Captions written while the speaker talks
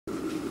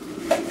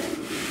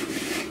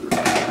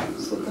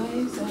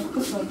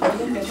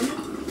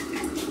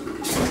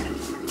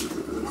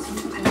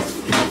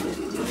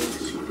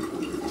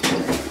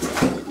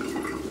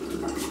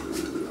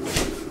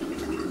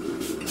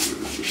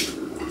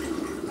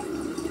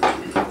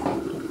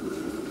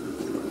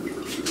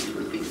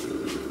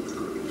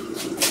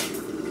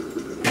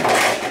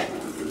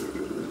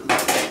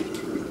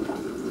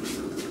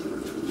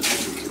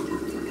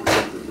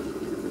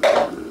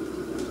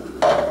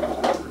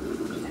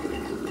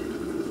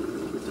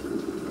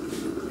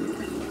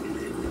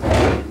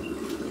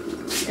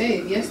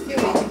Hey, we are still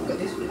waiting for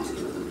this food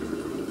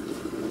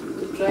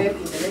to dry up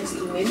in the next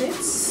 2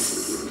 minutes.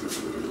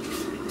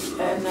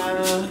 And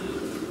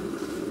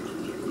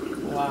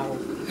wow.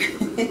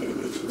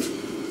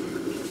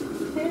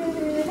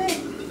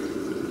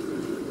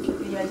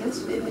 We are just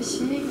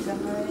finishing,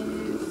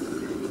 guys.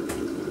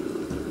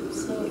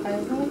 So I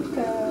like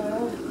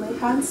my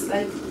hands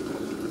like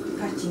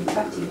touching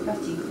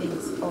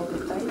things all the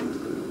time.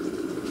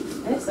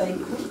 As I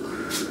cook,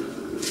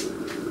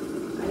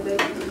 I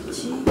like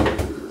touching,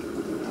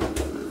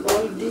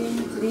 folding,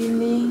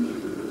 cleaning,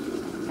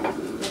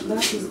 and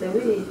that is the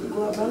way to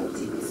go about it.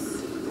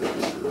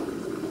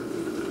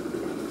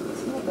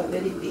 It's not a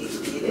very big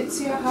deal. It's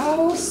your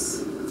house.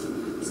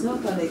 It's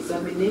not an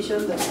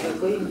examination that you're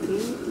going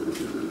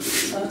through.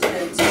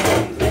 Sometimes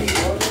you'll be very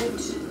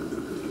worried.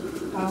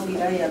 How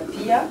will I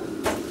appear?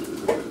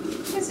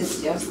 This is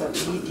just a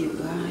video,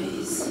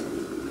 guys.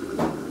 A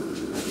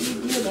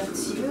video that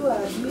you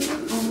are doing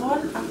on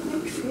a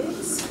quick fix.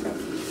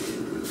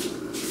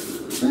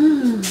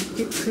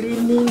 Keep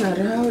cleaning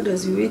around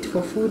as you wait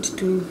for food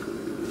to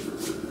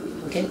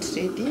get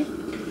ready.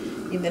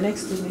 In the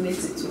next 2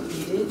 minutes it will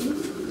be ready.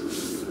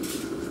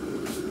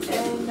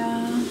 And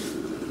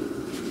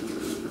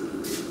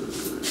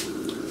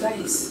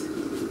guys,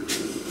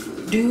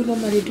 do you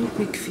normally do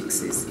quick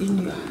fixes in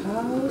your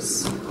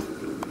house?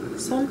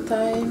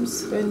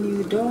 Sometimes when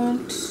you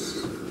don't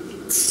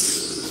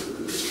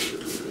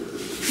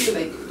feel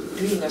like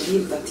doing a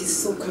meal that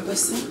is so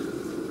cumbersome,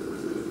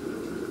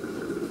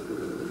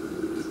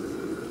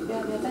 there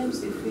are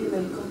times you feel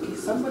like, okay,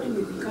 somebody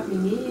may be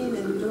coming in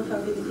and we don't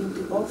have anything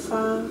to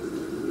offer,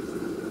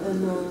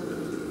 and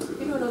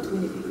you know, not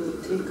many people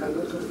take a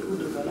lot of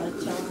food over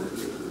lunch hour,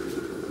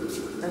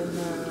 and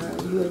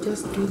you are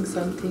just doing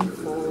something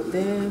for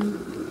them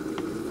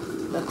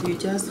that you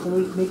just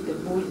make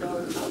them hold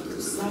down out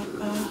to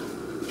supper,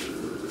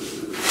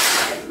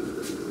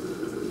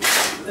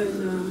 and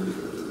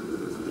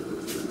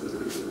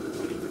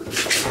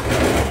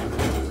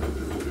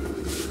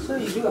so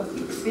you do a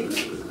quick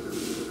thing.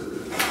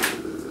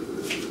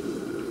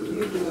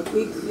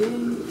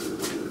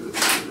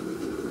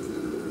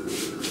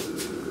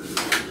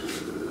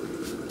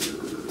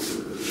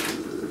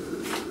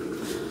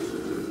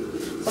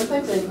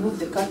 Sometimes I remove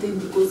the curtain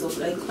because of,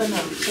 like, when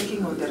I'm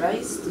checking on the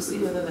rice to see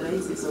whether the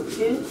rice is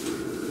okay,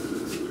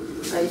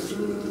 I do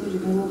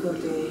remove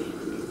the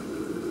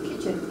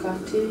kitchen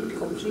curtain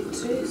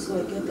completely so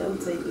I get the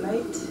outside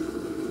light.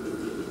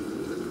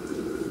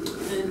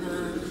 And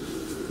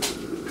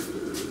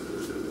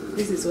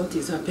this is what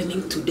is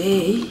happening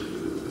today.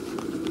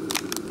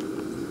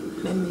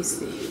 Let me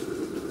see.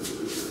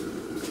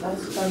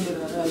 Last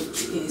camera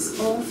light is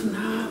off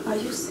now. Are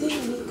you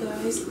seeing me,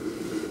 guys?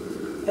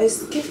 I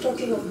keep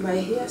talking of my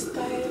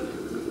hairstyle.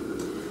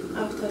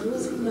 After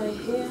losing my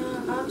hair,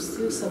 I'm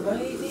still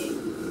surviving.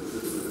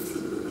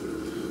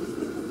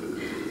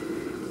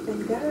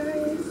 And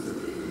guys,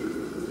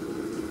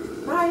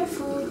 my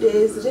food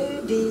is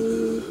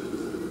ready.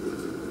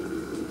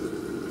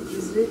 It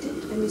is ready.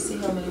 Let me see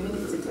how many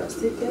minutes it has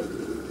taken.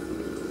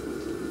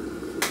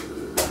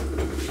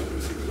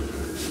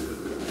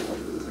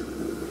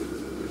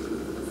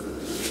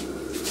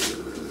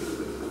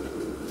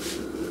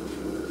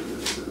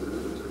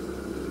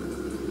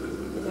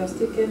 It has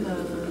taken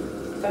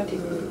 30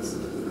 minutes.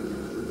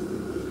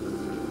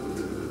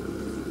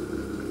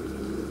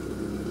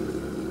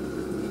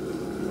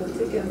 It has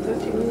taken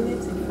 30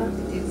 minutes. In fact,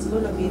 it's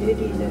going to be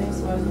ready in the next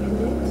 1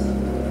 minute.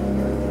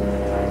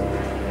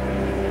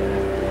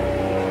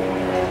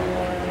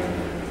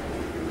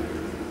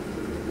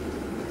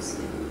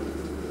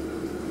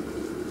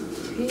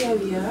 Here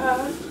we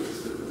are.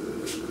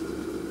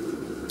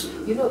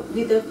 You know,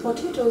 with the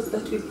potatoes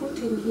that we put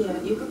in here,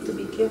 you have to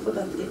be careful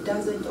that it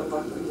doesn't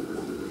overcook.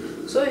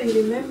 So you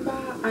remember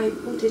I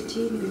put it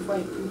in before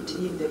I put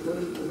in the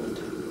boiled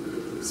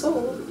water.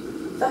 So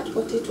that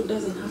potato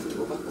doesn't have to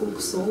overcook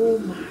so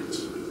much.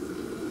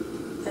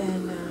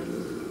 And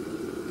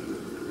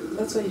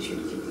that's why you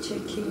should keep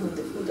checking on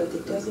the food that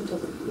it doesn't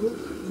overcook.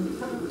 In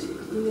fact,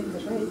 even the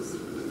rice,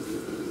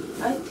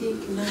 I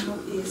think now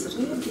is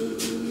ready.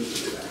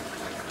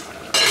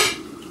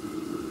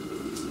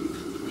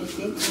 I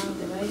think now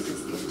the rice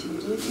is getting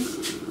ready.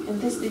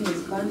 And this thing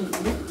is burning.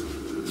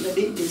 The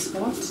lid is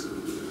hot.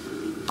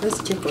 Let's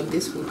check on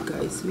this food,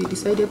 guys. We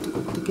decided to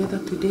cook together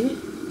today,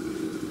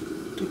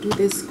 to do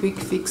this quick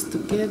fix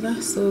together.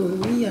 So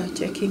we are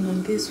checking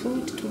on this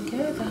food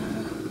together.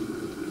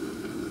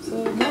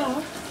 So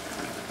now,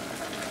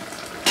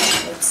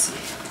 let's see.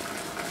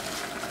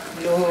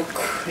 Look.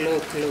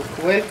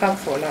 Welcome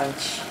for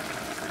lunch.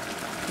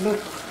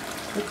 Look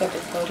at the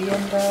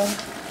coriander.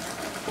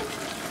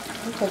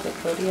 Look at the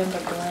coriander,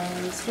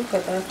 guys. Look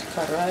at that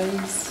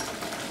rice.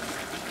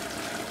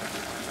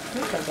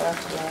 Look at that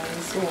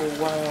rice. Oh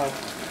wow.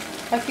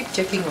 I keep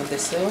checking on the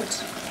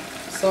salt.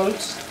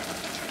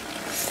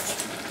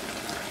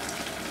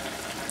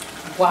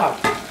 Wow.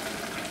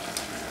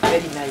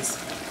 Very nice.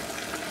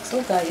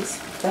 So guys,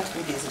 that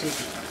food is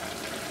ready.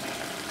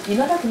 In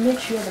order to make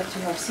sure that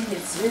you have seen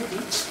it's ready,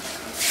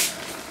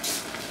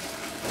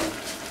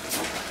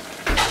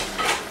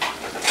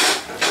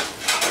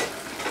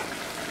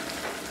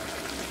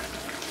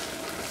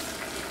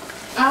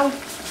 I'll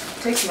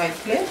take my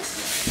plate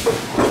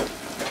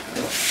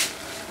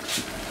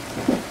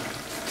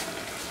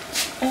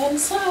and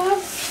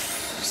serve,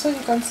 so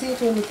you can see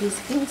it when it is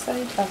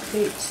inside a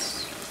plate,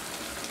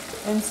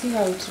 and see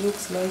how it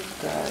looks like,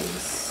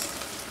 guys.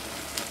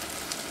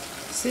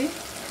 See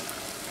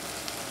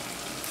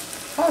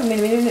how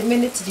many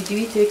minutes did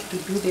we take to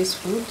do this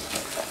food?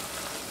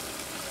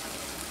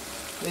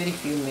 Very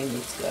few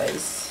minutes,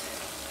 guys.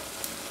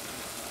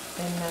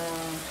 And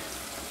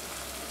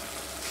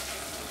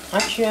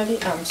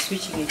actually I'm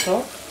switching it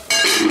off.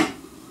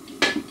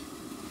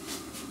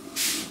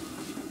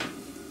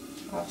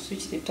 I've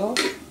switched it off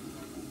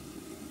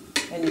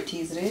and it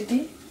is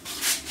ready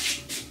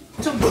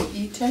to be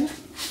eaten.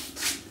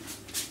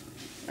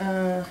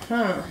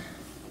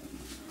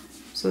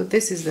 So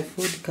this is the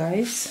food,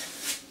 guys.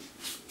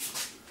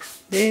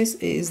 This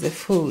is the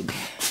food.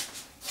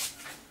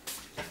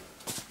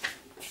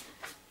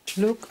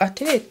 Look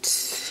at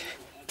it.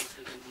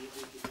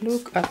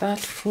 Look at that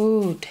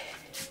food.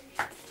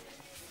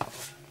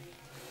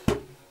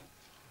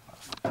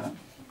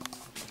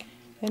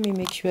 Let me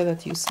make sure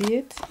that you see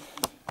it.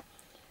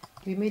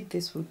 We made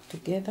this food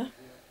together.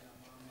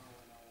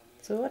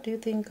 So what do you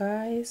think,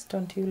 guys?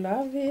 Don't you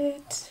love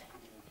it?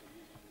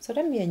 So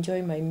let me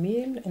enjoy my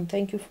meal, and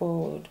thank you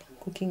for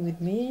cooking with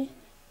me.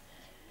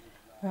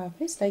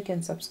 Please like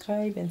and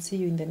subscribe, and see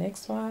you in the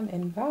next one,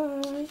 and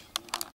bye.